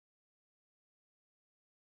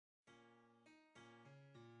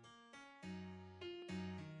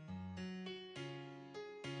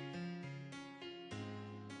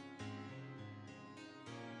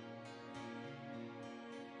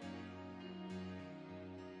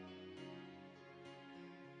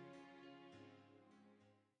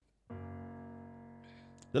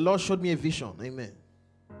The Lord showed me a vision. Amen.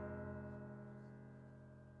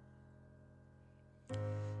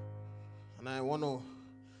 And I want to,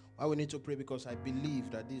 why we need to pray, because I believe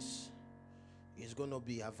that this is going to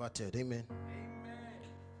be averted. Amen.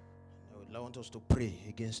 I want us to pray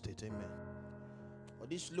against it. Amen. But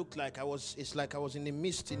this looked like it's like I was in the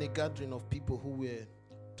midst, in a gathering of people who were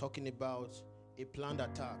talking about a planned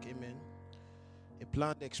attack. Amen. A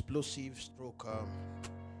planned explosive stroke,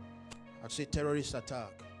 I'd say terrorist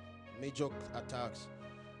attack, major attacks.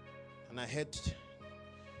 And I heard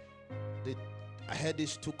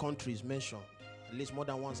these two countries mentioned. At least more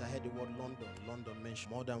than once I heard the word London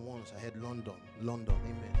mentioned. More than once I heard London.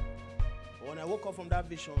 Amen. But when I woke up from that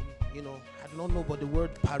vision, I did not know, but the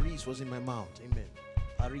word Paris was in my mouth. Amen.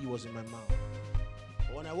 Paris was in my mouth.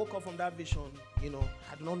 But when I woke up from that vision, I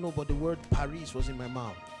did not know, but the word Paris was in my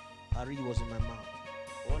mouth. Paris was in my mouth.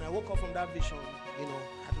 But when I woke up from that vision,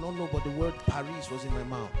 I did not know, but the word Paris was in my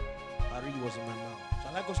mouth. Paris was in my mouth. So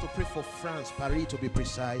I'd like us to pray for France, Paris to be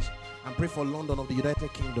precise, and pray for London of the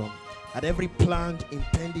United Kingdom, that every planned,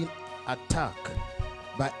 impending attack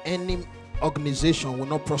by any organization will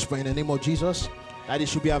not prosper in the name of Jesus, that it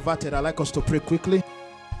should be averted. I'd like us to pray quickly.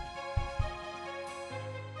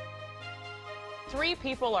 3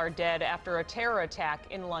 people are dead after a terror attack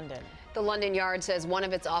in London. The London Yard says one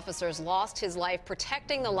of its officers lost his life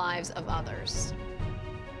protecting the lives of others.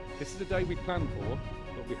 This is a day we planned for,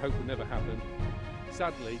 but we hope will never happen.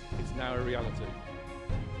 Sadly, it's now a reality.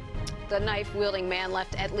 The knife-wielding man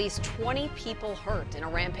left at least 20 people hurt in a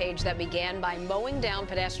rampage that began by mowing down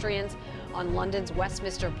pedestrians on London's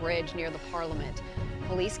Westminster Bridge near the Parliament.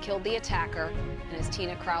 Police killed the attacker, and as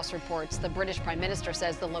Tina Kraus reports, the British Prime Minister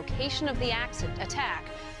says the location of the attack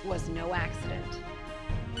was no accident.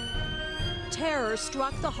 Terror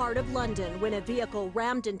struck the heart of London when a vehicle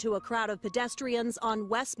rammed into a crowd of pedestrians on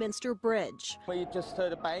Westminster Bridge. We just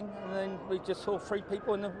heard a bang, and then we just saw 3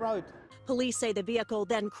 people in the road. Police say the vehicle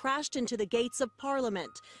then crashed into the gates of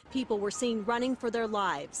Parliament. People were seen running for their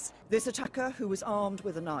lives. This attacker, who was armed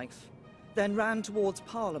with a knife, then ran towards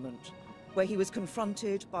Parliament, where he was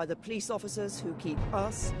confronted by the police officers who keep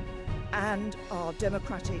us and our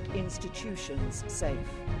democratic institutions safe.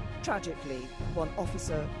 Tragically, one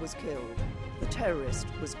officer was killed. The terrorist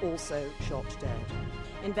was also shot dead.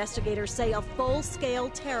 Investigators say a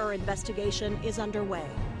full-scale terror investigation is underway.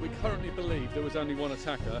 We currently believe there was only one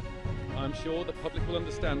attacker. I'm sure the public will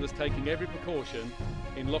understand us taking every precaution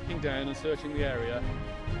in locking down and searching the area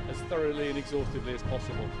as thoroughly and exhaustively as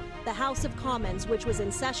possible. The House of Commons, which was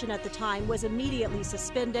in session at the time, was immediately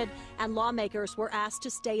suspended, and lawmakers were asked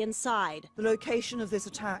to stay inside. The location of this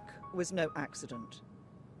attack was no accident.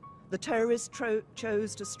 The terrorists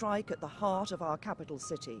chose to strike at the heart of our capital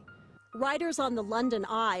city. Riders on the London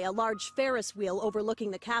Eye, a large Ferris wheel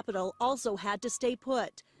overlooking the capital, also had to stay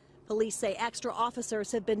put. Police say extra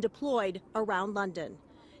officers have been deployed around London.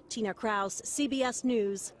 Tina Kraus, CBS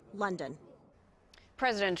News, London.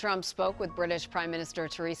 President Trump spoke with British Prime Minister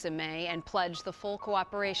Theresa May and pledged the full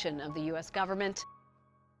cooperation of the U.S. government.